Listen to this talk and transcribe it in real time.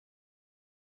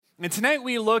And tonight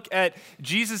we look at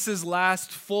Jesus' last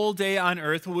full day on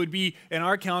earth, what would be, in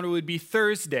our calendar, would be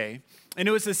Thursday. And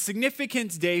it was a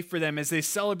significant day for them as they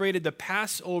celebrated the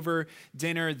Passover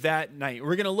dinner that night.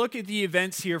 We're going to look at the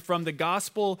events here from the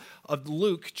Gospel of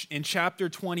Luke in chapter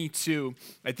 22,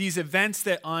 at these events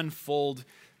that unfold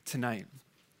tonight.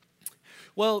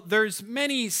 Well, there's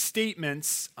many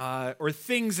statements or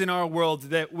things in our world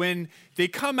that when they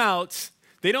come out,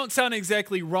 they don't sound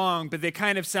exactly wrong, but they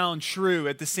kind of sound true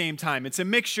at the same time. It's a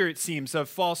mixture, it seems, of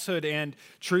falsehood and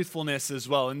truthfulness as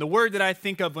well. And the word that I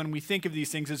think of when we think of these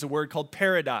things is a word called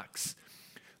paradox.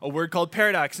 A word called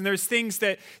paradox. And there's things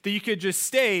that you could just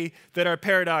say that are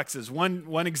paradoxes.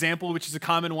 One example, which is a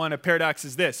common one, of paradox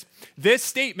is this. This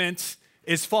statement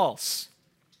is false.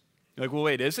 You're like, well,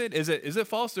 wait, is it? Is it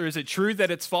false? Or is it true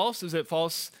that it's false? Is it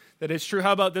false that it's true?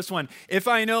 How about this one? If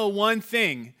I know one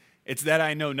thing, it's that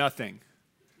I know nothing.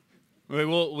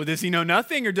 Well, does he know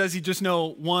nothing, or does he just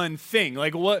know one thing?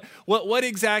 Like, what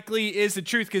exactly is the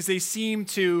truth? Because they seem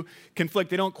to conflict.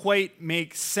 They don't quite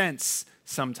make sense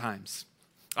sometimes.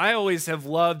 I always have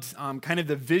loved kind of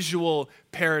the visual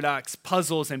paradox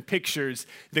puzzles and pictures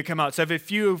that come out. So I have a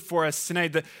few for us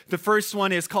tonight. The first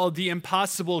one is called the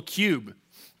impossible cube.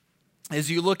 As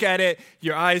you look at it,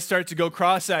 your eyes start to go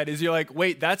cross-eyed as you're like,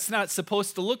 wait, that's not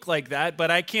supposed to look like that,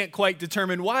 but I can't quite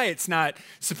determine why it's not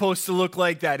supposed to look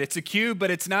like that. It's a cube,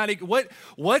 but it's not.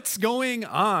 What's going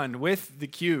on with the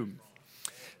cube?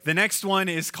 The next one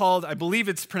is called, I believe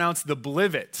it's pronounced the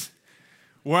blivet,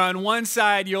 where on one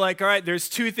side you're like, all right, there's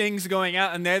two things going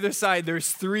out, and the other side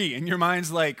there's three, and your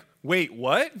mind's like, wait,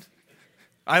 what?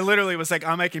 I literally was like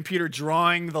on my computer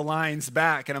drawing the lines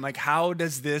back, and I'm like, how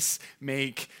does this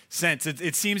make sense?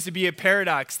 It seems to be a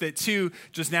paradox that two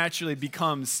just naturally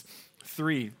becomes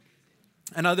three.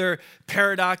 Another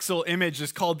paradoxical image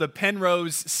is called the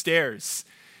Penrose stairs.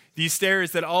 These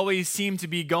stairs that always seem to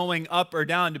be going up or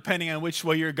down depending on which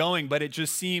way you're going, but it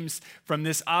just seems from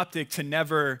this optic to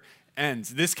never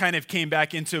ends. This kind of came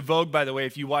back into vogue, by the way,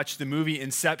 if you watch the movie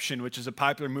Inception, which is a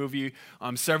popular movie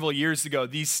several years ago.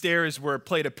 These stairs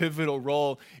played a pivotal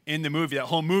role in the movie. That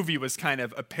whole movie was kind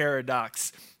of a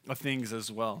paradox of things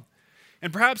as well.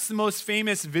 And perhaps the most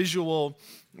famous visual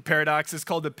paradox is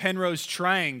called the Penrose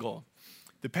triangle.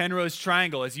 The Penrose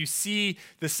triangle, as you see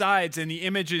the sides and the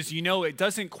images, you know it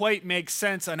doesn't quite make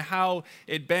sense on how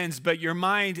it bends, but your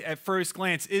mind at first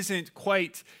glance isn't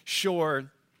quite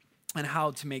sure and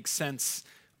how to make sense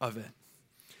of it.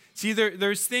 See,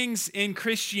 there's things in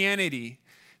Christianity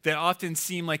that often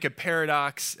seem like a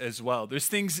paradox as well. There's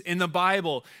things in the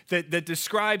Bible that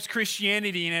describes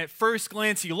Christianity, and at first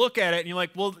glance you look at it and you're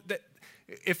like, well,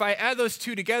 if I add those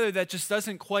two together, that just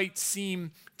doesn't quite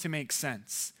seem to make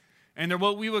sense. And they're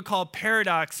what we would call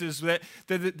paradoxes, that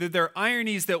they're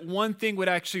ironies that one thing would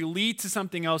actually lead to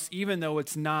something else, even though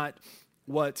it's not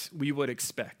what we would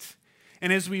expect.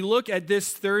 And as we look at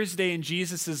this Thursday in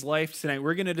Jesus' life tonight,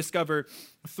 we're going to discover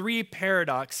three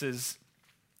paradoxes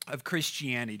of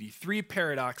Christianity. Three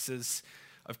paradoxes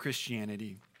of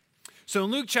Christianity. So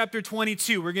in Luke chapter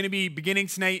 22, we're going to be beginning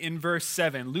tonight in verse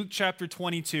 7. Luke chapter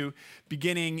 22,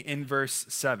 beginning in verse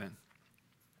 7.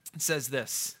 It says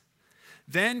this: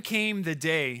 Then came the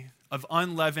day of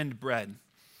unleavened bread,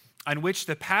 on which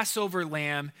the Passover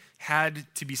lamb had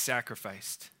to be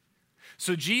sacrificed.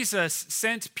 So Jesus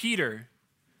sent Peter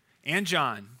and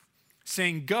John,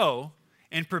 saying, Go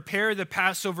and prepare the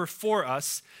Passover for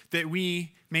us, that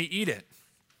we may eat it.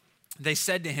 They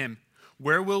said to him,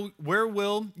 Where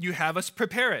will you have us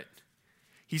prepare it?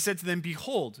 He said to them,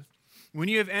 Behold, when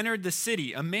you have entered the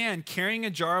city, a man carrying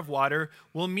a jar of water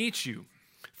will meet you.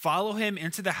 Follow him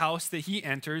into the house that he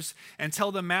enters, and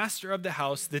tell the master of the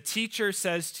house, The teacher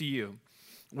says to you,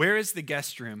 Where is the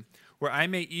guest room, where I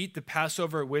may eat the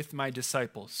Passover with my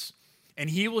disciples? And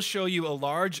he will show you a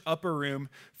large upper room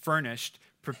furnished.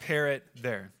 Prepare it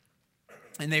there.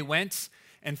 And they went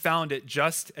and found it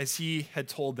just as he had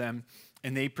told them,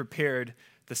 and they prepared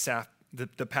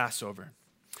the Passover.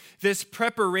 This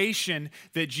preparation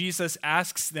that Jesus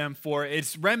asks them for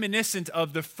is reminiscent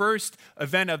of the first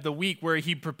event of the week, where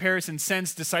he prepares and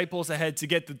sends disciples ahead to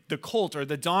get the colt or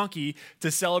the donkey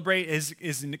to celebrate is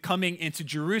coming into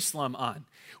Jerusalem on,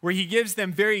 where he gives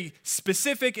them very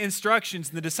specific instructions,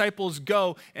 and the disciples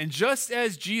go, and just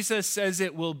as Jesus says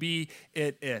it will be,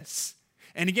 it is.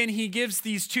 And again, he gives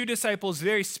these two disciples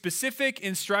very specific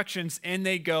instructions, and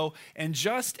they go, and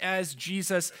just as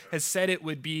Jesus has said it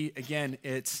would be, again,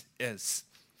 it is.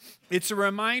 It's a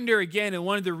reminder, again, and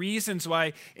one of the reasons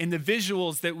why in the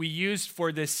visuals that we used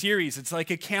for this series, it's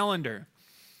like a calendar,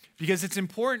 because it's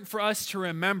important for us to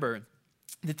remember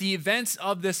that the events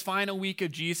of this final week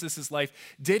of Jesus' life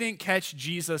didn't catch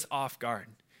Jesus off guard.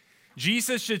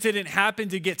 Jesus just didn't happen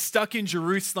to get stuck in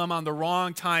Jerusalem on the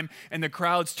wrong time and the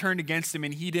crowds turned against him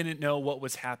and he didn't know what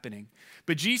was happening.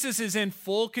 But Jesus is in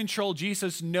full control.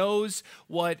 Jesus knows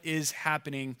what is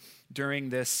happening during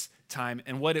this time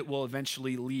and what it will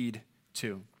eventually lead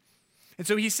to. And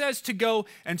so he says to go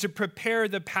and to prepare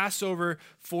the Passover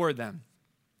for them.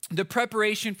 The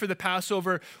preparation for the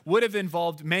Passover would have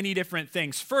involved many different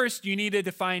things. First, you needed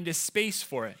to find a space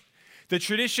for it. The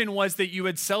tradition was that you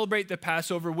would celebrate the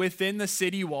Passover within the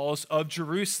city walls of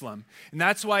Jerusalem. And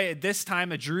that's why at this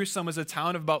time, Jerusalem was a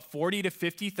town of about 40 to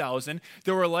 50,000.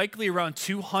 There were likely around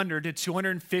 200 to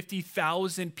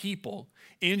 250,000 people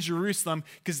in Jerusalem,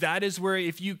 because that is where,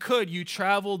 if you could, you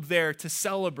traveled there to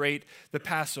celebrate the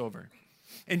Passover.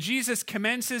 And Jesus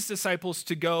commends his disciples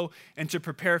to go and to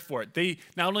prepare for it. They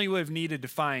not only would have needed to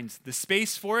find the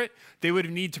space for it, they would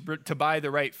have needed to buy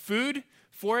the right food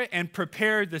for it and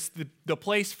prepare the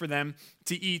place for them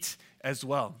to eat as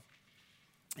well.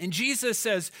 And Jesus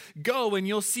says, go and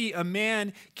you'll see a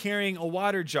man carrying a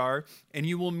water jar, and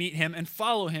you will meet him and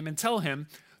follow him and tell him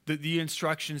the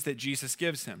instructions that Jesus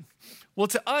gives him. Well,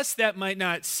 to us, that might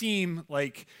not seem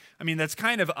like, that's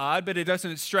kind of odd, but it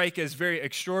doesn't strike as very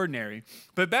extraordinary.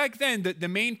 But back then, the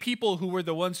main people who were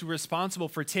the ones who were responsible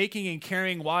for taking and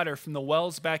carrying water from the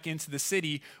wells back into the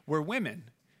city were women.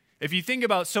 If you think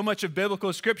about so much of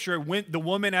biblical scripture, the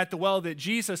woman at the well that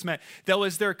Jesus met, that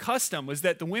was their custom, was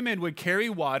that the women would carry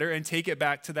water and take it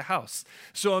back to the house.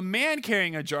 So a man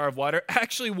carrying a jar of water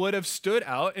actually would have stood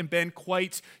out and been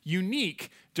quite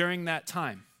unique during that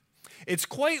time. It's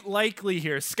quite likely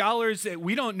here, scholars,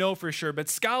 we don't know for sure, but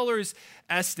scholars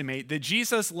estimate that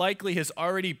Jesus likely has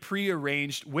already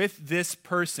prearranged with this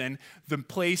person the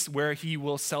place where he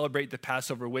will celebrate the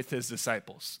Passover with his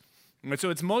disciples. And so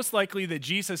it's most likely that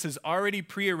Jesus has already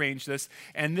prearranged this,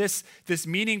 and this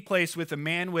meeting place with a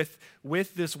man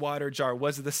with this water jar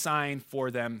was the sign for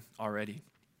them already.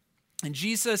 And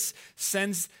Jesus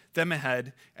sends them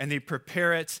ahead, and they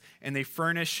prepare it, and they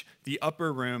furnish the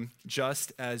upper room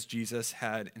just as Jesus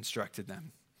had instructed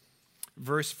them.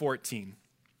 Verse 14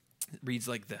 reads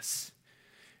like this.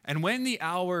 And when the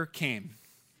hour came,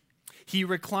 he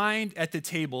reclined at the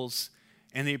tables,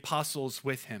 and the apostles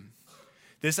with him.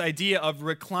 This idea of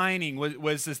reclining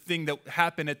was this thing that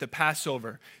happened at the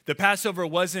Passover. The Passover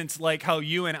wasn't like how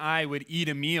you and I would eat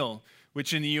a meal,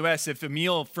 which in the U.S., if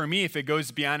it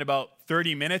goes beyond about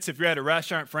 30 minutes, if you're at a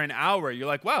restaurant for an hour, you're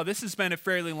like, wow, this has been a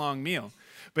fairly long meal.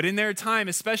 But in their time,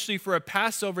 especially for a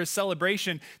Passover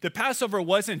celebration, the Passover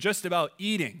wasn't just about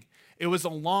eating. It was a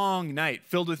long night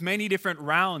filled with many different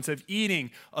rounds of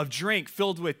eating, of drink,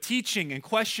 filled with teaching and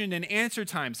question and answer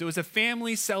times. It was a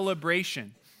family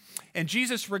celebration. And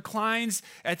Jesus reclines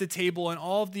at the table, and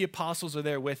all of the apostles are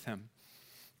there with him.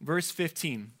 Verse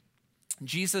 15,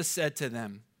 Jesus said to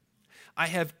them, I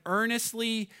have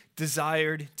earnestly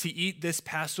desired to eat this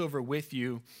Passover with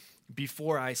you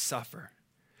before I suffer.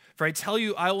 For I tell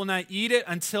you, I will not eat it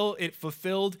until it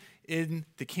fulfilled in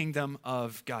the kingdom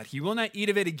of God. He will not eat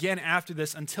of it again after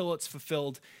this until it's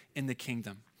fulfilled in the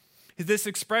kingdom. This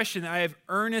expression, I have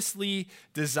earnestly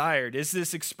desired, is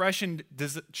this expression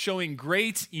showing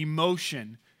great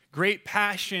emotion, great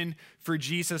passion for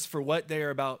Jesus for what they are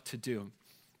about to do.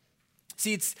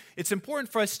 See, it's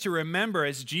important for us to remember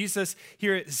as Jesus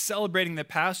here is celebrating the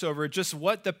Passover, just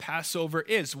what the Passover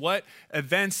is. What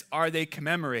events are they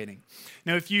commemorating?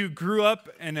 Now, if you grew up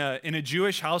in a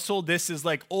Jewish household, this is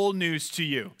like old news to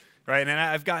you. Right, and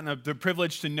I've gotten the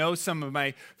privilege to know some of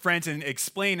my friends and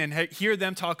explain and hear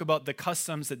them talk about the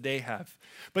customs that they have.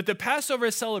 But the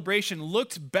Passover celebration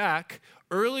looked back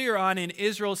earlier on in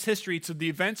Israel's history to the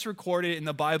events recorded in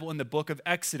the Bible in the book of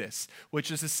Exodus, which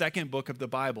is the second book of the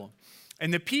Bible.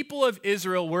 And the people of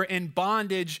Israel were in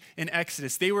bondage in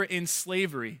Exodus. They were in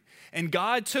slavery. And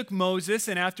God took Moses,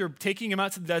 and after taking him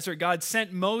out to the desert, God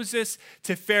sent Moses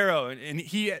to Pharaoh. And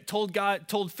he told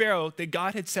Pharaoh that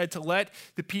God had said to let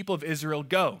the people of Israel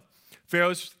go.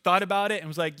 Pharaoh thought about it and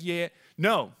was like,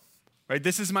 no. Right?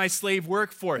 This is my slave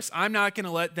workforce. I'm not going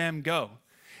to let them go.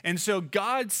 And so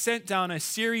God sent down a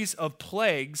series of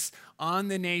plagues on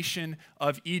the nation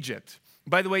of Egypt.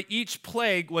 By the way, each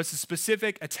plague was a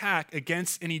specific attack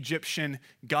against an Egyptian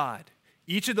god.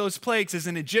 Each of those plagues is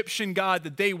an Egyptian god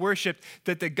that they worshiped,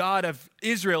 that the God of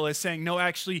Israel is saying, no,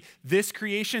 actually, this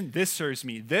creation, this serves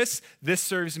me. This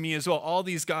serves me as well. All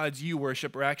these gods you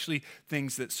worship are actually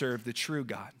things that serve the true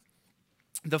God.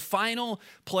 The final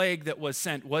plague that was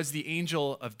sent was the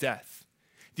angel of death.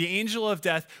 The angel of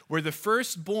death, where the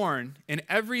firstborn in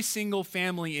every single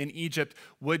family in Egypt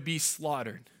would be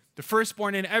slaughtered. The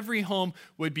firstborn in every home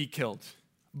would be killed.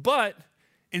 But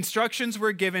instructions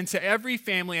were given to every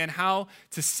family on how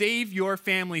to save your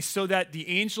family so that the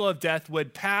angel of death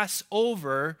would pass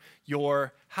over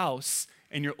your house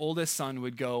and your oldest son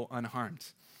would go unharmed.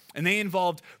 And they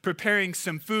involved preparing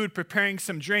some food, preparing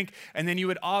some drink, and then you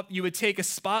would take a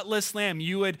spotless lamb,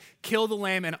 you would kill the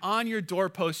lamb, and on your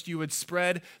doorpost you would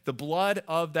spread the blood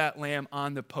of that lamb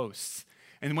on the posts.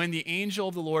 And when the angel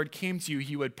of the Lord came to you,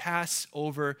 he would pass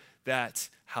over that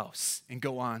house and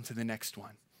go on to the next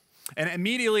one. And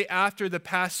immediately after the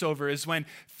Passover is when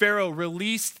Pharaoh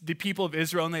released the people of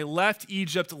Israel, and they left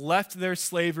Egypt, left their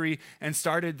slavery, and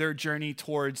started their journey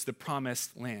towards the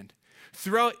promised land.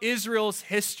 Throughout Israel's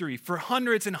history, for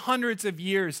hundreds and hundreds of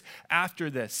years after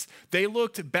this, they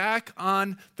looked back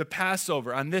on the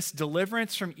Passover, on this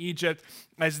deliverance from Egypt,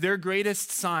 as their greatest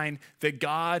sign that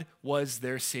God was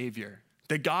their Savior,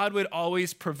 that God would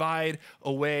always provide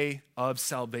a way of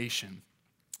salvation.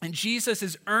 And Jesus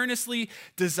is earnestly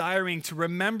desiring to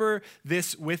remember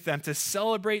this with them, to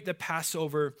celebrate the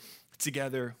Passover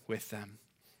together with them.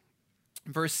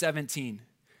 Verse 17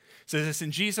 says this,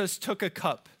 and Jesus took a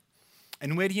cup,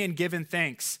 and when he had given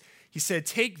thanks, he said,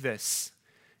 take this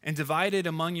and divide it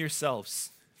among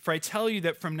yourselves. For I tell you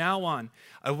that from now on,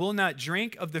 I will not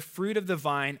drink of the fruit of the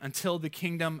vine until the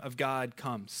kingdom of God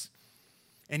comes.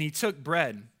 And he took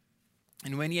bread,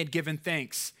 and when he had given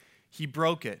thanks, he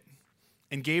broke it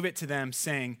and gave it to them,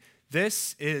 saying,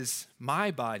 this is my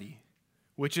body,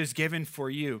 which is given for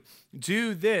you.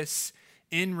 Do this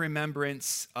in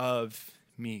remembrance of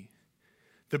me.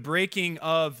 The breaking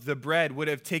of the bread would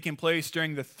have taken place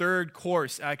during the third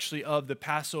course, actually, of the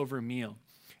Passover meal.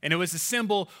 And it was a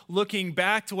symbol looking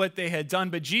back to what they had done.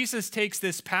 But Jesus takes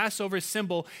this Passover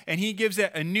symbol and he gives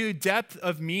it a new depth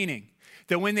of meaning.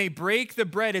 That when they break the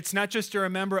bread, it's not just to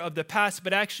remember of the past,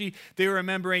 but actually they were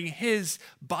remembering his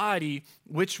body,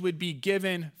 which would be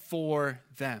given for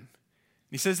them.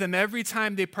 He says that every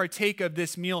time they partake of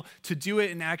this meal, to do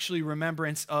it in actually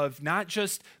remembrance of not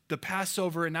just the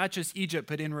Passover and not just Egypt,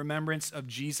 but in remembrance of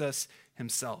Jesus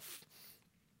himself.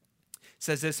 It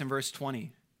says this in verse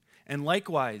 20. And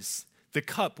likewise, the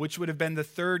cup, which would have been the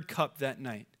third cup that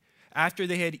night, after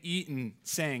they had eaten,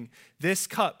 saying, this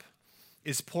cup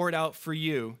is poured out for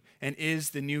you and is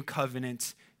the new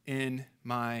covenant in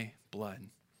my blood.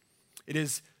 It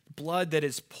is blood that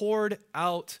is poured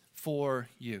out for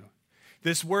you.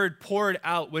 This word poured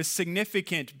out was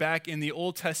significant back in the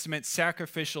Old Testament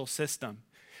sacrificial system.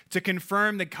 To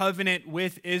confirm the covenant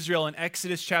with Israel in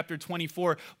Exodus chapter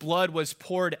 24, blood was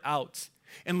poured out.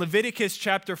 In Leviticus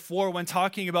chapter 4, when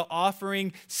talking about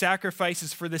offering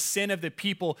sacrifices for the sin of the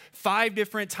people, 5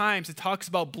 different times it talks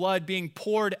about blood being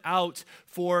poured out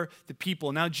for the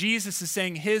people. Now Jesus is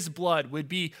saying his blood would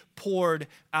be poured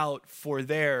out for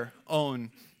their own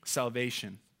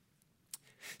salvation.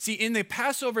 See, in the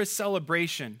Passover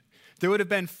celebration, there would have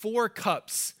been 4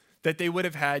 cups that they would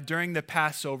have had during the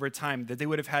Passover time, that they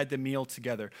would have had the meal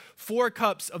together. 4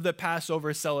 cups of the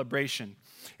Passover celebration.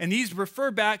 And these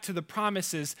refer back to the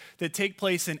promises that take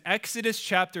place in Exodus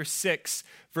chapter 6,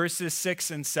 verses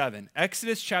 6 and 7.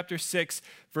 Exodus chapter 6,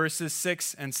 verses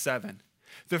 6 and 7.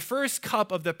 The first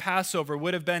cup of the Passover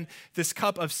would have been this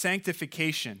cup of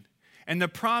sanctification. And the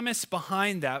promise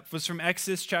behind that was from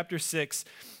Exodus chapter 6.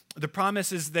 The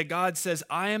promise is that God says,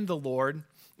 I am the Lord,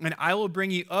 and I will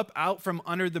bring you up out from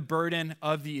under the burden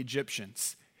of the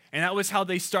Egyptians. And that was how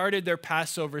they started their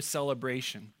Passover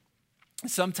celebration.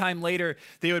 Sometime later,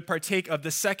 they would partake of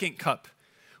the second cup,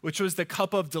 which was the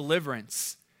cup of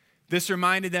deliverance. This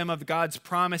reminded them of God's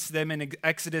promise to them in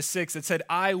Exodus 6. It said,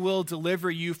 I will deliver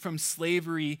you from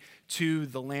slavery to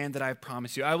the land that I've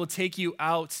promised you. I will take you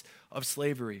out of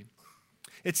slavery.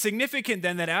 It's significant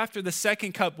then that after the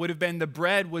second cup would have been the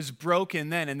bread was broken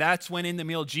then. And that's when in the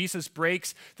meal, Jesus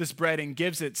breaks this bread and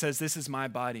gives it, says, this is my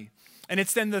body. And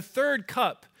it's then the third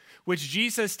cup, which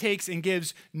Jesus takes and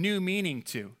gives new meaning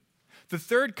to. The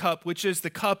third cup, which is the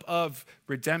cup of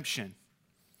redemption.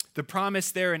 The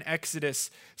promise there in Exodus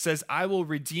says, I will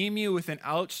redeem you with an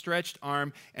outstretched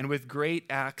arm and with great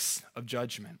acts of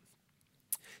judgment.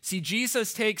 See,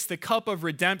 Jesus takes the cup of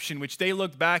redemption, which they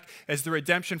look back as the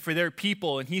redemption for their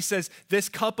people, and he says, this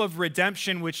cup of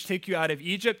redemption which took you out of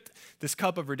Egypt, this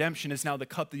cup of redemption is now the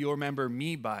cup that you'll remember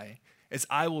me by, as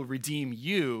I will redeem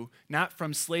you, not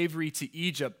from slavery to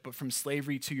Egypt, but from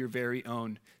slavery to your very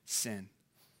own sin.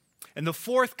 And the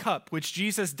fourth cup, which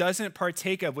Jesus doesn't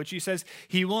partake of, which he says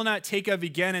he will not take of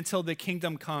again until the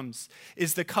kingdom comes,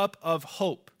 is the cup of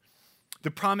hope.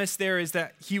 The promise there is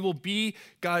that he will be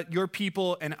God, your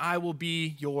people, and I will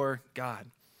be your God.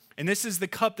 And this is the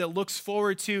cup that looks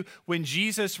forward to when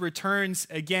Jesus returns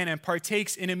again and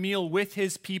partakes in a meal with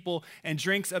his people and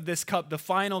drinks of this cup, the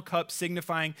final cup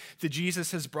signifying that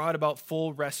Jesus has brought about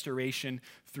full restoration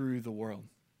through the world.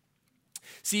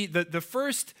 See, the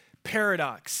first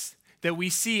paradox that we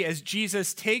see as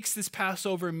Jesus takes this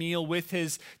Passover meal with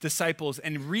his disciples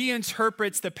and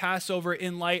reinterprets the Passover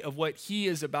in light of what he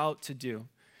is about to do.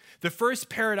 The first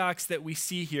paradox that we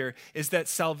see here is that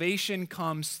salvation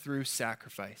comes through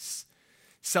sacrifice.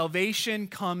 Salvation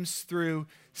comes through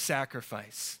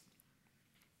sacrifice.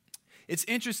 It's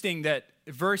interesting that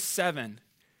verse 7,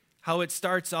 how it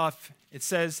starts off, it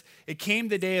says, "It came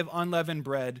the day of unleavened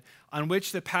bread on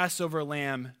which the Passover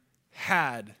lamb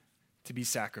had to be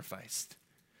sacrificed."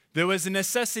 There was a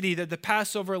necessity that the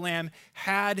Passover lamb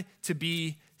had to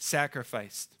be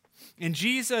sacrificed. And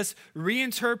Jesus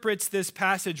reinterprets this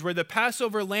passage where the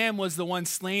Passover lamb was the one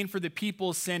slain for the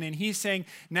people's sin. And he's saying,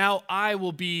 now I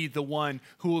will be the one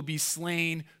who will be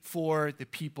slain for the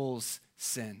people's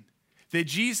sin. That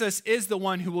Jesus is the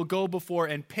one who will go before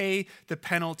and pay the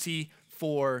penalty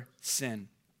for sin.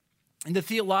 In the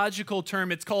theological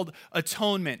term, it's called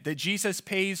atonement, that Jesus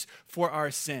pays for our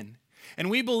sin.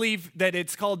 And we believe that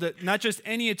it's called not just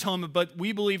any atonement, but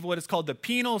we believe what is called the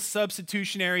penal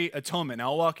substitutionary atonement.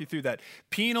 Now, I'll walk you through that.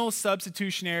 Penal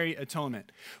substitutionary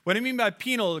atonement. What I mean by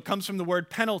penal, it comes from the word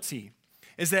penalty,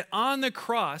 is that on the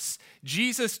cross,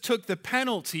 Jesus took the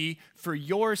penalty for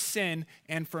your sin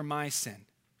and for my sin.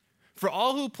 For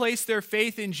all who place their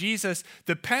faith in Jesus,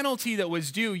 the penalty that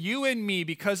was due you and me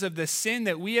because of the sin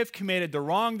that we have committed, the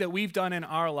wrong that we've done in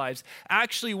our lives,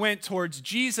 actually went towards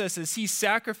Jesus as he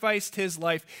sacrificed his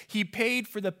life. He paid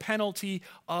for the penalty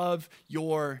of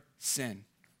your sin.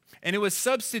 And it was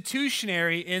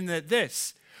substitutionary in that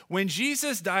this, when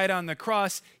Jesus died on the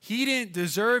cross, he didn't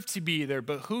deserve to be there,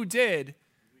 but who did?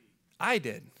 I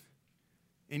did.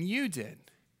 And you did.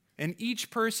 And each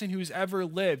person who's ever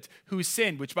lived who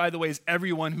sinned, which by the way is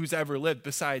everyone who's ever lived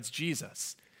besides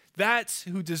Jesus, that's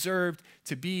who deserved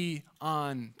to be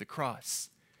on the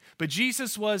cross. But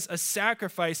Jesus was a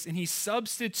sacrifice and he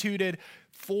substituted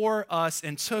for us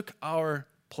and took our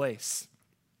place.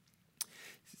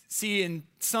 See, in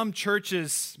some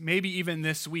churches, maybe even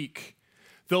this week,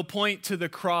 they'll point to the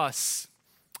cross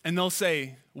and they'll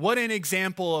say, what an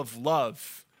example of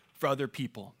love for other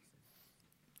people.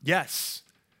 Yes,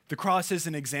 the cross is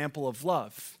an example of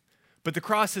love, but the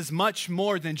cross is much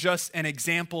more than just an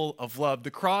example of love.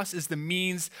 The cross is the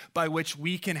means by which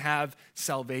we can have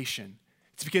salvation.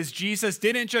 It's because Jesus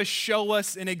didn't just show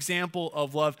us an example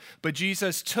of love, but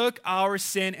Jesus took our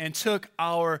sin and took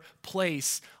our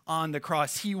place on the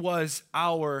cross. He was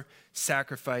our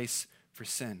sacrifice for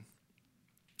sin.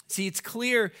 See, it's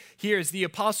clear here as the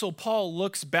Apostle Paul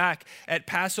looks back at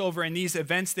Passover and these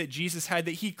events that Jesus had,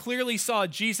 that he clearly saw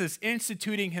Jesus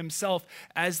instituting himself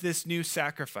as this new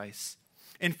sacrifice.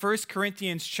 In 1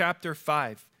 Corinthians chapter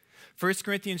 5,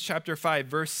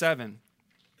 verse 7,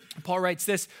 Paul writes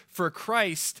this, "For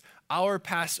Christ, our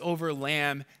Passover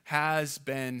lamb, has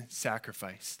been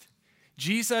sacrificed."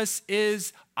 Jesus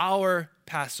is our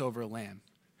Passover lamb.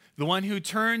 The one who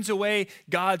turns away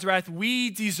God's wrath. We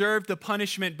deserve the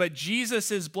punishment, but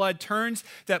Jesus' blood turns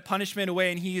that punishment away,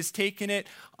 and he has taken it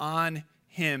on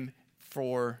him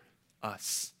for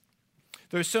us.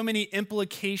 There are so many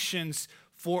implications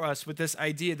for us with this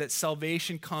idea that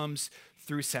salvation comes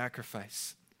through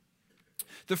sacrifice.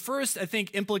 The first, I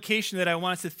think, implication that I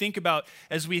want us to think about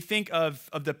as we think of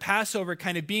the Passover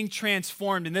kind of being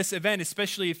transformed in this event,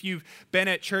 especially if you've been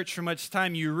at church for much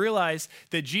time, you realize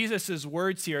that Jesus'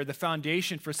 words here are the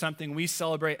foundation for something we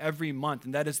celebrate every month,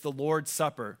 and that is the Lord's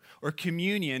Supper, or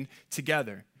communion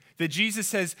together. That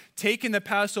Jesus has taken the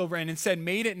Passover and instead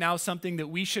made it now something that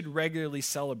we should regularly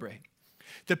celebrate.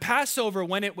 The Passover,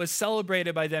 when it was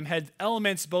celebrated by them, had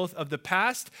elements both of the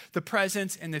past, the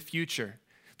present, and the future.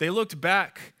 They looked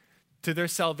back to their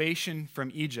salvation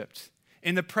from Egypt.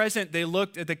 In the present, they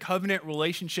looked at the covenant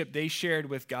relationship they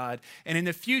shared with God. And in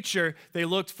the future, they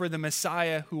looked for the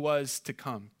Messiah who was to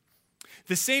come.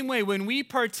 The same way, when we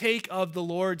partake of the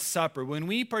Lord's Supper, when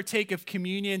we partake of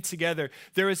communion together,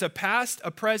 there is a past, a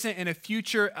present, and a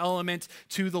future element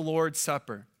to the Lord's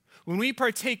Supper. When we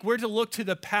partake, we're to look to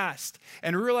the past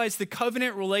and realize the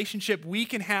covenant relationship we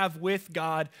can have with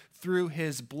God through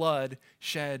his blood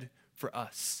shed for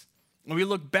us. When we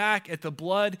look back at the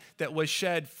blood that was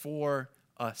shed for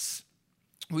us,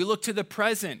 we look to the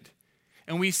present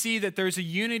and we see that there's a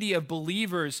unity of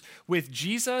believers with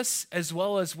Jesus as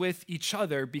well as with each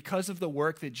other because of the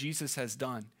work that Jesus has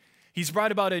done. He's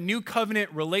brought about a new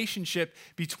covenant relationship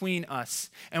between us.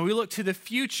 And we look to the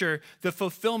future, the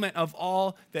fulfillment of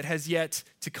all that has yet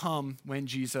to come when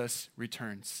Jesus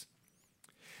returns.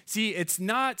 See, it's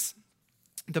not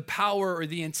the power or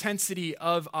the intensity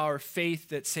of our faith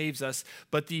that saves us,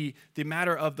 but the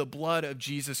matter of the blood of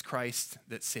Jesus Christ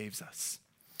that saves us.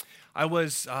 I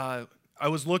was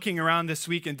looking around this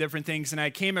week in different things, and I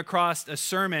came across a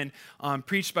sermon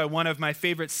preached by one of my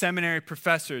favorite seminary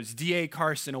professors, D.A.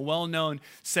 Carson, a well-known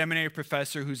seminary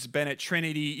professor who's been at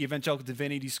Trinity Evangelical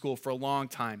Divinity School for a long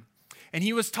time. And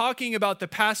he was talking about the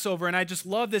Passover, and I just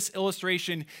love this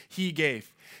illustration he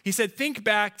gave. He said, think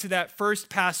back to that first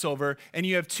Passover, and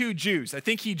you have two Jews. I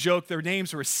think he joked their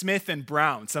names were Smith and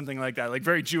Brown, something like that, like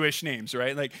very Jewish names,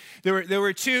 right? Like there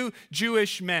were two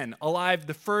Jewish men alive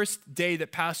the first day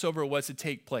that Passover was to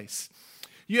take place.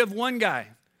 You have one guy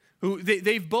who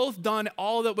they've both done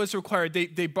all that was required.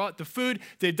 They brought the food,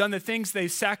 they've done the things, they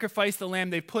sacrificed the lamb,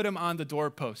 they put him on the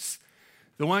doorposts.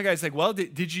 The one guy's like, well,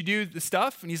 did you do the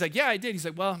stuff? And he's like, yeah, I did. He's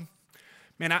like, well,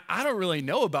 man, I don't really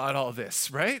know about all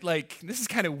this, right? Like, this is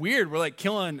kind of weird. We're like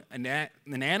killing an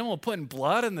animal, putting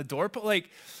blood on the doorpost. Like,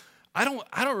 I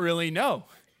don't really know.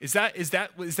 Is that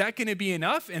going to be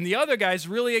enough? And the other guy's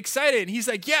really excited. And he's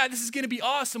like, yeah, this is going to be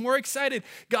awesome. We're excited.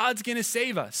 God's going to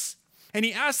save us. And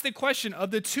he asked the question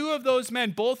of the two of those men,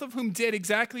 both of whom did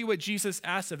exactly what Jesus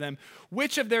asked of them,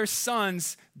 which of their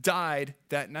sons died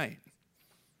that night?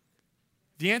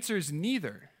 The answer is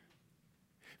neither.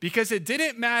 Because it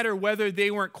didn't matter whether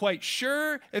they weren't quite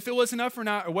sure if it was enough or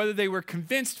not, or whether they were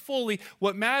convinced fully.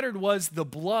 What mattered was the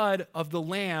blood of the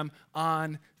lamb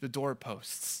on the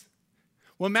doorposts.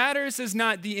 What matters is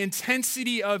not the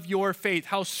intensity of your faith,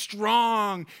 how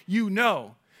strong you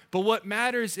know, but what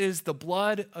matters is the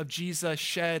blood of Jesus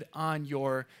shed on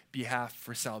your behalf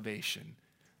for salvation.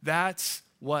 That's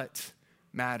what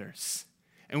matters.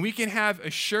 And we can have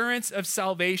assurance of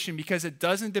salvation because it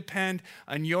doesn't depend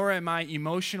on your and my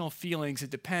emotional feelings. It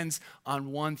depends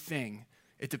on one thing.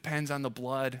 It depends on the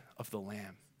blood of the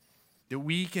Lamb. That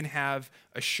we can have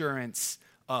assurance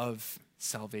of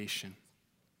salvation.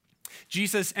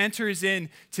 Jesus enters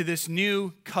into this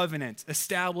new covenant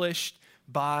established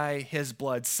by his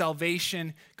blood.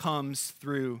 Salvation comes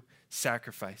through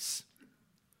sacrifice.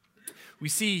 We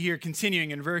see here,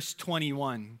 continuing in verse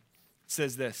 21, it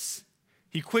says this.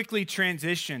 He quickly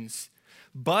transitions,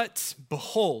 but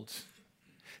behold,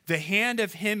 the hand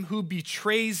of him who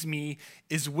betrays me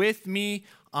is with me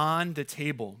on the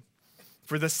table.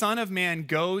 For the Son of Man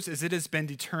goes as it has been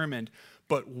determined,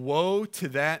 but woe to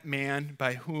that man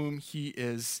by whom he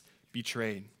is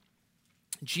betrayed.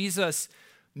 Jesus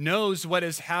knows what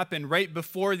has happened right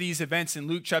before these events in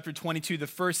Luke chapter 22. The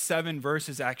first 7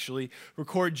 verses actually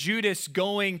record Judas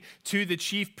going to the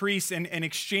chief priests and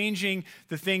exchanging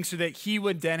the things so that he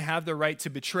would then have the right to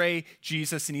betray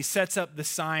Jesus, and he sets up the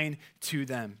sign to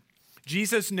them.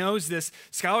 Jesus knows this.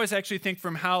 Scholars actually think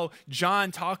from how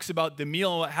John talks about the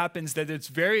meal and what happens that it's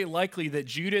very likely that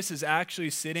Judas is actually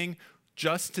sitting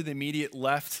just to the immediate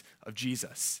left of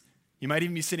Jesus. He might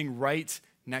even be sitting right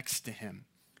next to him.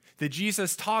 That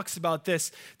Jesus talks about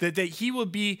this, that he will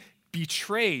be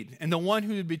betrayed, and the one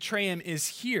who would betray him is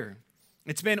here.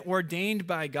 It's been ordained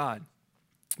by God.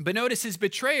 But notice his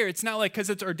betrayer, it's not like because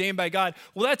it's ordained by God,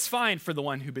 well, that's fine for the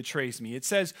one who betrays me. It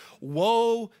says,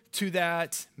 woe to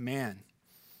that man.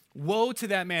 Woe to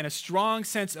that man, a strong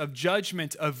sense of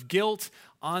judgment, of guilt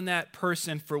on that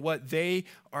person for what they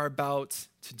are about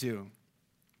to do.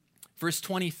 Verse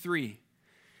 23,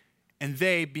 and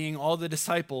they, being all the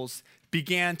disciples,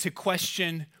 began to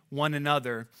question one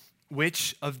another,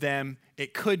 which of them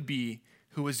it could be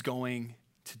who was going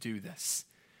to do this.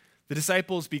 The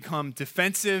disciples become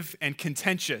defensive and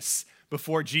contentious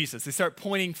before Jesus. They start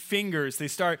pointing fingers. They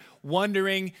start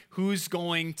wondering who's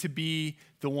going to be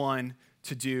the one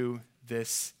to do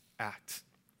this act.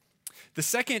 The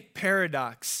second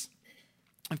paradox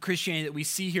of Christianity that we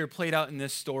see here played out in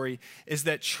this story is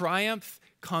that triumph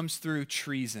comes through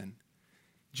treason.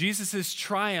 Jesus'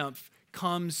 triumph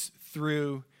comes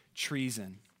through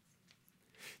treason.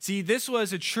 See, this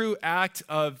was a true act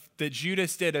that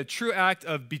Judas did, a true act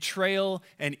of betrayal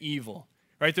and evil,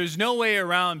 right? There's no way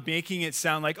around making it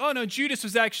sound like, oh no, Judas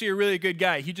was actually a really good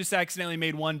guy. He just accidentally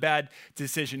made one bad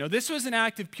decision. No, this was an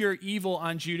act of pure evil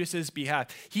on Judas's behalf.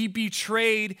 He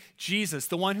betrayed Jesus,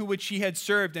 the one who which he had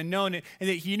served and known, and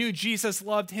that he knew Jesus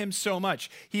loved him so much.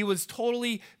 He was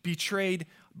totally betrayed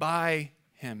by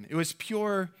him. It was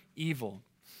pure evil.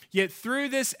 Yet through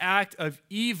this act of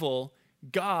evil,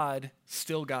 God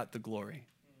still got the glory.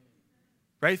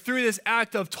 right? Through this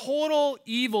act of total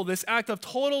evil, this act of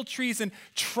total treason,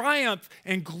 triumph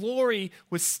and glory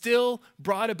was still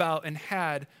brought about and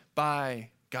had by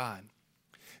God.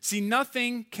 See,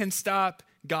 nothing can stop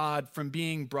God from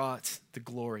being brought to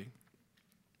glory.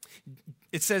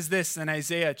 It says this in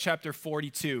Isaiah chapter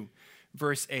 42,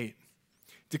 verse 8.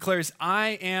 Declares,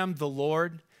 I am the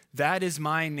Lord, that is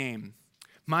my name.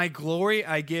 My glory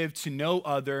I give to no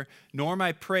other, nor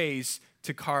my praise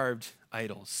to carved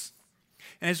idols.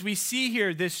 And as we see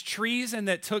here, this treason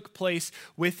that took place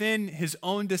within his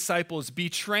own disciples,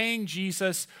 betraying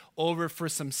Jesus over for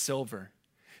some silver,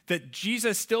 that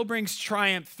Jesus still brings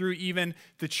triumph through even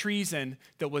the treason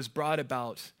that was brought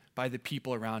about by the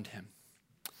people around him.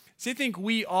 So I think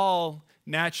we all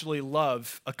naturally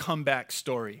love a comeback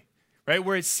story, right?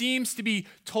 Where it seems to be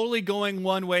totally going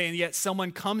one way, and yet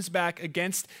someone comes back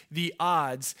against the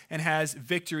odds and has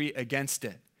victory against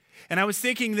it. And I was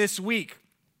thinking this week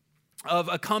of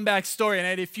a comeback story, and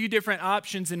I had a few different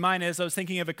options in mind as I was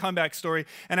thinking of a comeback story.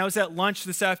 And I was at lunch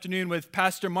this afternoon with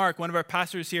Pastor Mark, one of our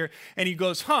pastors here, and he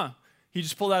goes, he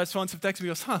just pulled out his phone, some text me,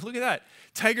 he goes, look at that.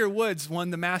 Tiger Woods won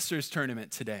the Masters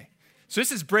tournament today. So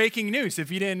this is breaking news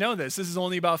if you didn't know this. This is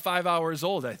only about 5 hours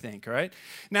old, I think, right?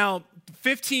 Now,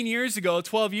 15 years ago,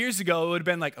 12 years ago, it would have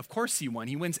been like, of course he won.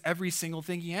 He wins every single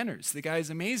thing he enters. The guy is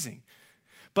amazing.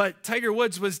 But Tiger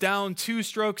Woods was down 2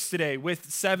 strokes today with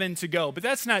 7 to go. But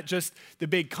that's not just the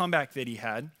big comeback that he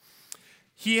had.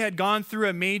 He had gone through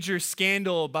a major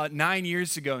scandal about 9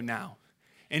 years ago now.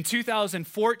 In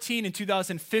 2014, in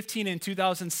 2015, and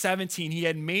 2017, he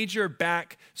had major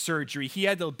back surgery. He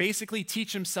had to basically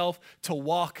teach himself to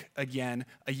walk again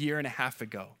a year and a half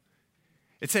ago.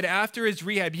 It said after his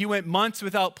rehab, he went months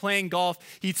without playing golf.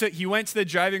 He went to the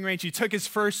driving range. He took his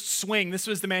first swing. This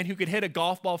was the man who could hit a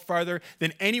golf ball farther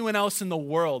than anyone else in the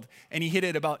world, and he hit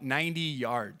it about 90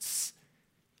 yards.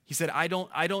 He said, I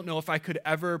don't know if I could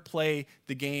ever play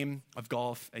the game of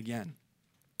golf again.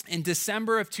 In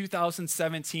December of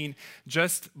 2017,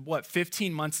 just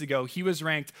 15 months ago, he was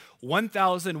ranked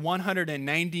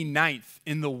 1,199th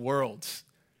in the world.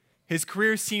 His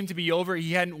career seemed to be over.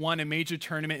 He hadn't won a major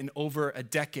tournament in over a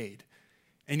decade.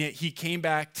 And yet he came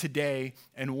back today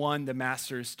and won the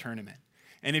Masters tournament.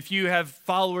 And if you have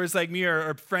followers like me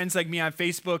or friends like me on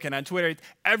Facebook and on Twitter,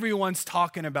 everyone's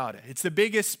talking about it. It's the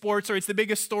biggest sports or it's the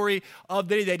biggest story of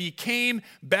the day that he came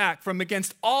back from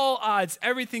against all odds.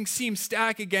 Everything seemed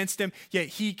stacked against him, yet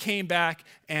he came back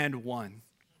and won.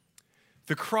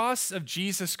 The cross of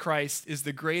Jesus Christ is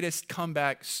the greatest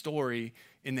comeback story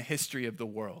in the history of the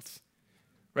world,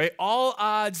 right? All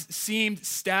odds seemed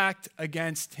stacked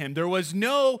against him. There was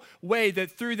no way that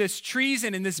through this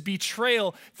treason and this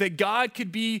betrayal that God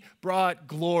could be brought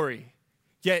glory.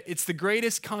 Yet it's the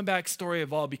greatest comeback story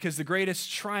of all because the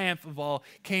greatest triumph of all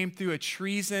came through a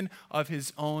treason of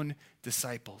his own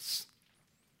disciples.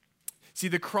 See,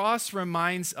 the cross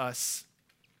reminds us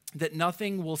that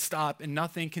nothing will stop and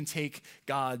nothing can take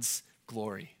God's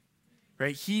glory.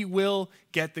 Right? He will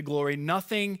get the glory.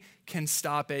 Nothing can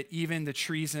stop it, even the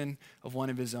treason of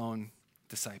one of his own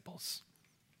disciples.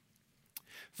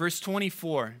 Verse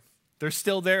 24, they're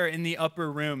still there in the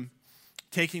upper room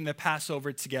taking the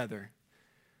Passover together.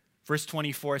 Verse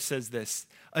 24 says this,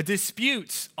 a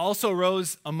dispute also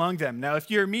arose among them. Now,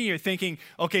 if you're me, you're thinking,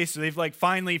 okay, so they've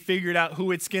finally figured out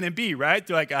who it's going to be, right?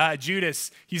 They're like, Judas,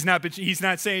 he's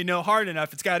not saying no hard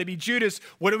enough. It's got to be Judas.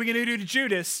 What are we going to do to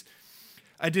Judas?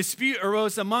 A dispute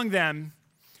arose among them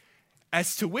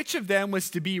as to which of them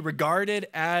was to be regarded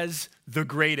as the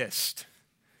greatest.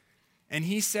 And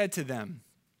he said to them,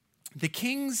 the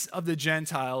kings of the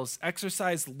Gentiles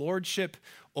exercise lordship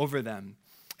over them,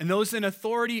 and those in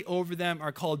authority over them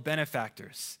are called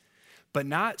benefactors. But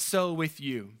not so with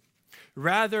you.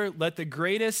 Rather, let the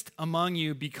greatest among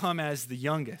you become as the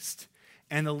youngest,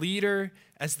 and the leader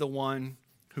as the one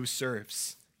who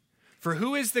serves. For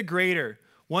who is the greater?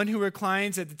 One who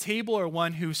reclines at the table or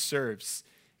one who serves?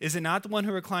 Is it not the one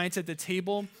who reclines at the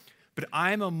table? But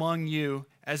I am among you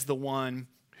as the one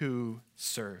who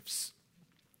serves.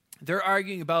 They're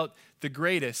arguing about the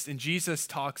greatest, and Jesus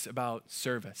talks about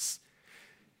service.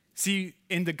 See,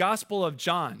 in the Gospel of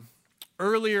John,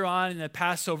 earlier on in the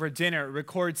Passover dinner, it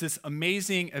records this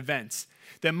amazing event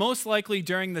that most likely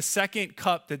during the second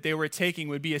cup that they were taking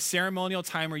would be a ceremonial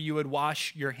time where you would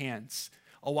wash your hands.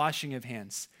 A washing of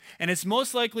hands. And it's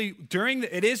most likely during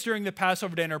the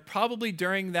Passover dinner, probably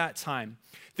during that time,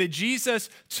 that Jesus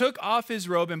took off his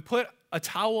robe and put a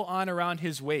towel on around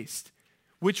his waist,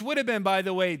 which would have been, by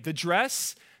the way, the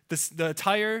dress, the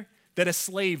attire that a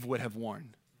slave would have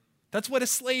worn. That's what a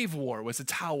slave wore, was a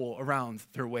towel around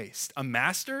their waist. A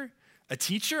master, a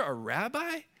teacher, a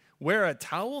rabbi wear a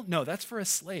towel? No, that's for a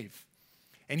slave.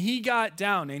 And he got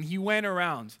down and he went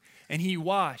around and he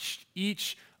washed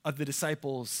each of the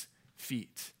disciples'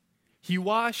 feet. He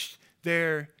washed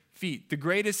their feet, the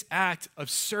greatest act of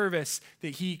service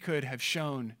that he could have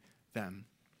shown them.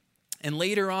 And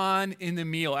later on in the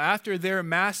meal, after their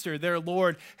master, their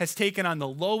Lord, has taken on the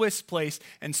lowest place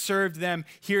and served them,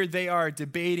 here they are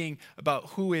debating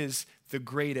about who is the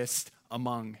greatest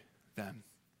among them.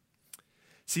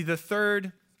 See, the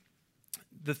third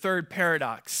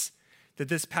paradox that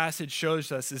this passage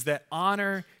shows us is that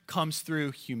honor comes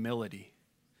through humility.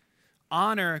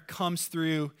 Honor comes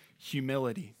through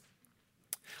humility.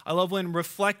 I love when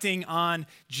reflecting on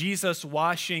Jesus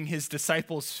washing his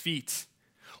disciples' feet.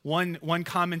 One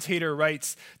commentator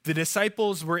writes, the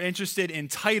disciples were interested in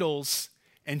titles,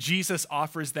 and Jesus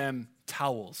offers them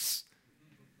towels.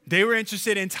 They were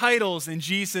interested in titles, and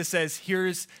Jesus says,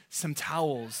 here's some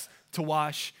towels to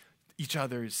wash each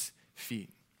other's feet.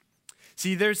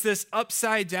 See, there's this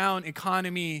upside down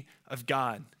economy of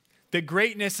God. That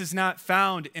greatness is not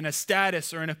found in a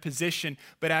status or in a position,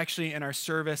 but actually in our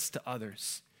service to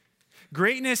others.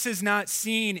 Greatness is not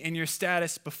seen in your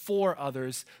status before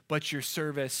others, but your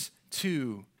service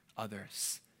to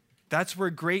others. That's where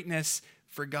greatness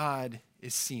for God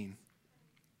is seen.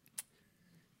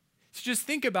 So just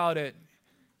think about it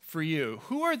for you.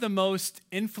 Who are the most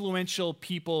influential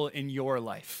people in your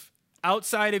life?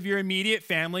 Outside of your immediate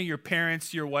family, your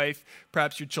parents, your wife,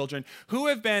 perhaps your children, who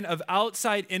have been of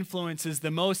outside influences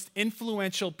the most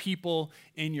influential people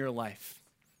in your life?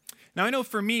 Now, I know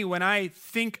for me, when I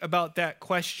think about that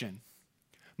question,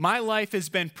 my life has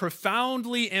been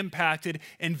profoundly impacted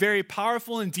in very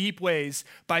powerful and deep ways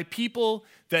by people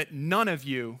that none of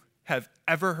you have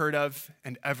ever heard of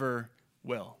and ever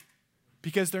will.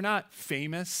 Because they're not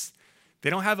famous, they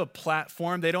don't have a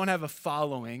platform, they don't have a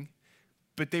following,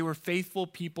 but they were faithful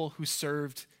people who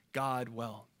served God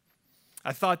well.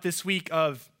 I thought this week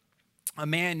of a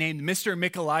man named Mr.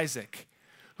 Michalajczyk,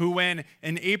 who when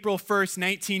in April 1st,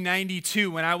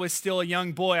 1992, when I was still a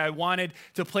young boy, I wanted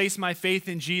to place my faith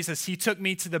in Jesus. He took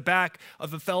me to the back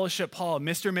of the fellowship hall,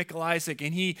 Mr. Michalajczyk,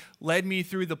 and he led me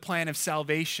through the plan of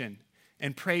salvation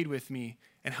and prayed with me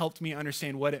and helped me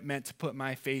understand what it meant to put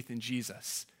my faith in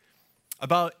Jesus.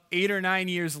 About 8 or 9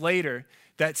 years later,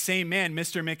 that same man,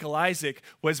 Mr. Michalajczyk,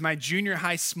 was my junior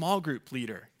high small group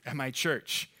leader at my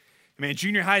church. I mean,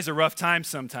 junior high is a rough time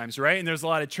sometimes, right? And there's a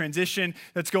lot of transition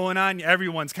that's going on.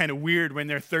 Everyone's kind of weird when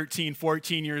they're 13,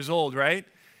 14 years old, right?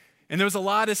 And there was a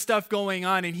lot of stuff going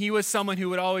on, and he was someone who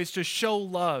would always just show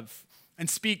love and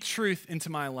speak truth into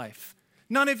my life.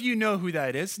 None of you know who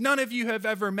that is. None of you have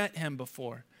ever met him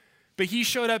before. But he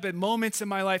showed up at moments in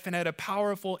my life and had a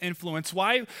powerful influence.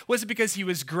 Why? Was it because he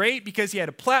was great? Because he had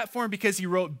a platform? Because he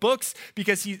wrote books?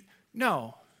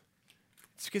 No.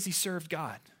 It's because he served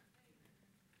God.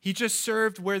 He just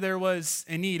served where there was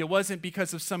a need. It wasn't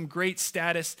because of some great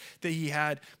status that he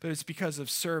had, but it was because of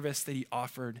service that he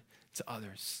offered to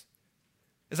others.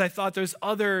 As I thought, there's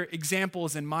other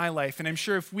examples in my life, and I'm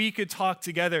sure if we could talk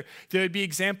together, there would be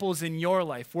examples in your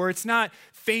life where it's not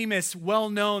famous,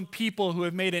 well-known people who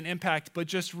have made an impact, but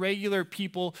just regular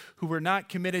people who were not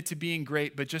committed to being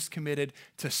great, but just committed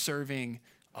to serving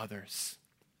others.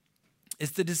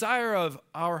 Is the desire of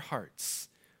our hearts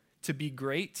to be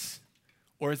great,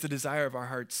 or is the desire of our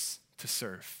hearts to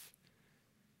serve?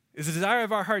 Is the desire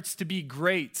of our hearts to be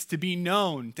great, to be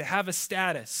known, to have a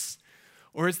status?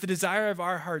 Or is the desire of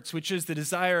our hearts, which is the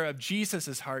desire of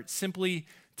Jesus' heart, simply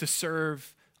to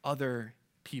serve other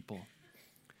people?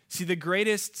 See, the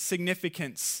greatest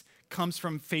significance comes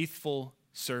from faithful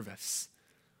service.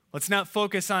 Let's not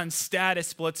focus on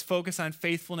status, but let's focus on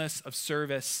faithfulness of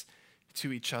service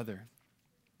to each other.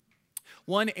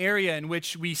 One area in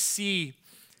which we see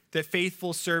that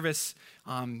faithful service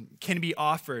can be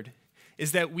offered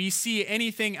is that we see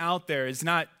anything out there is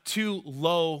not too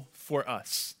low for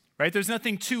us. Right? There's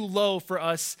nothing too low for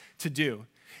us to do.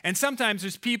 And sometimes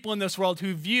there's people in this world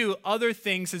who view other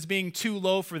things as being too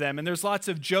low for them. And there's lots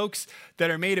of jokes that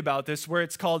are made about this where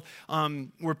it's called,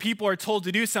 where people are told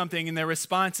to do something and their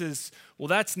response is, well,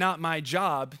 that's not my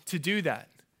job to do that.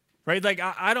 Right? Like,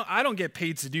 I don't get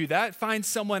paid to do that. Find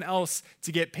someone else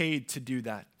to get paid to do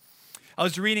that. I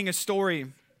was reading a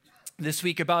story this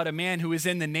week about a man who was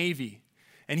in the Navy.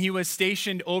 And he was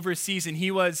stationed overseas, and he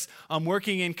was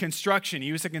working in construction.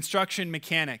 He was a construction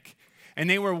mechanic. And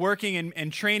they were working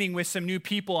and training with some new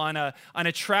people on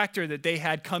a tractor that they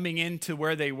had coming into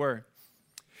where they were.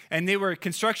 And they were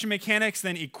construction mechanics,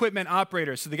 then equipment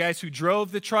operators, so the guys who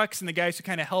drove the trucks and the guys who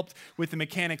kind of helped with the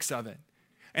mechanics of it.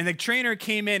 And the trainer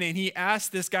came in and he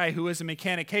asked this guy who was a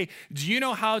mechanic, hey, do you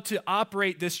know how to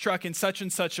operate this truck in such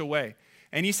and such a way?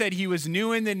 And he said he was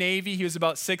new in the Navy. He was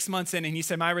about 6 months in. And he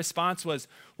said, my response was,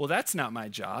 well, that's not my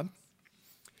job.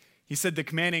 He said the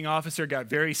commanding officer got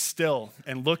very still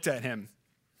and looked at him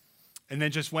and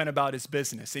then just went about his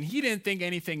business. And he didn't think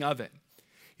anything of it.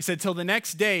 He said till the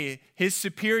next day, his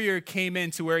superior came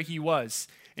in to where he was.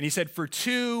 And he said for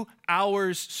 2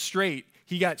 hours straight,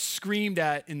 he got screamed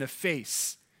at in the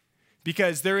face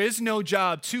because there is no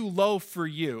job too low for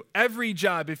you. Every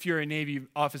job, if you're a Navy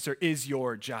officer, is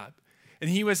your job. And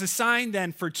he was assigned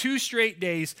then for 2 straight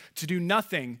days to do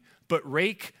nothing but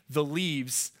rake the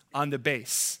leaves on the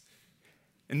base.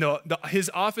 And his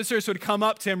officers would come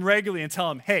up to him regularly and tell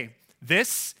him, hey,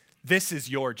 this is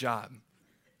your job.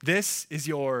 This is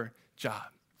your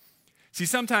job. See,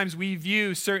 sometimes we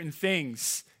view certain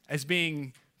things as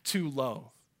being too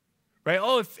low, right?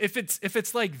 Oh, if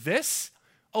it's like this,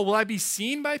 oh, will I be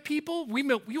seen by people? We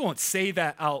won't say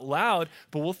that out loud,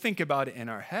 but we'll think about it in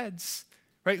our heads,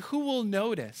 right? Who will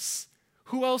notice?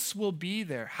 Who else will be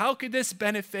there? How could this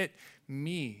benefit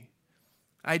me?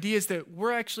 Ideas that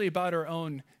we're actually about our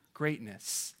own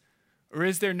greatness. Or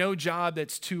is there no job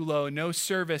that's too low, no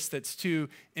service that's too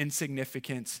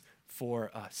insignificant for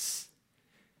us?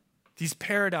 These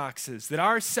paradoxes that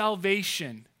our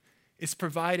salvation is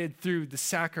provided through the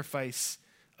sacrifice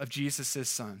of Jesus'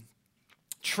 Son.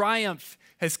 Triumph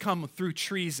has come through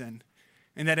treason,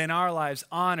 and that in our lives,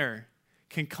 honor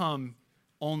can come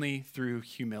only through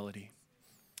humility.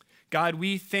 God,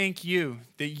 we thank you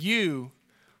that you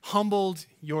humbled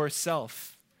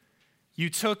yourself. You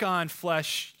took on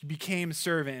flesh, you became a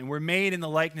servant, and were made in the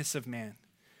likeness of man.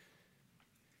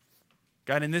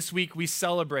 God, in this week we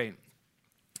celebrate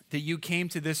that you came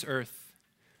to this earth,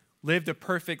 lived a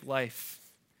perfect life,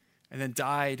 and then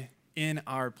died in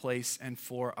our place and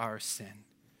for our sin.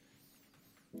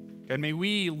 God, may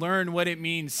we learn what it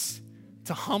means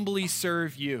to humbly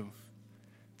serve you,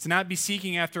 to not be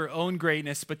seeking after our own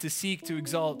greatness, but to seek to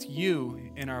exalt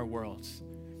you in our world.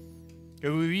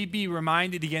 God, will we be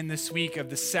reminded again this week of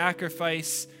the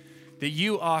sacrifice that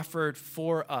you offered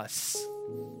for us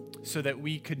so that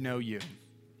we could know you.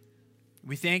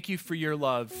 We thank you for your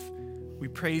love. We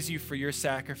praise you for your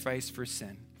sacrifice for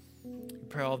sin. We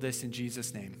pray all this in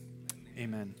Jesus' name.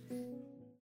 Amen.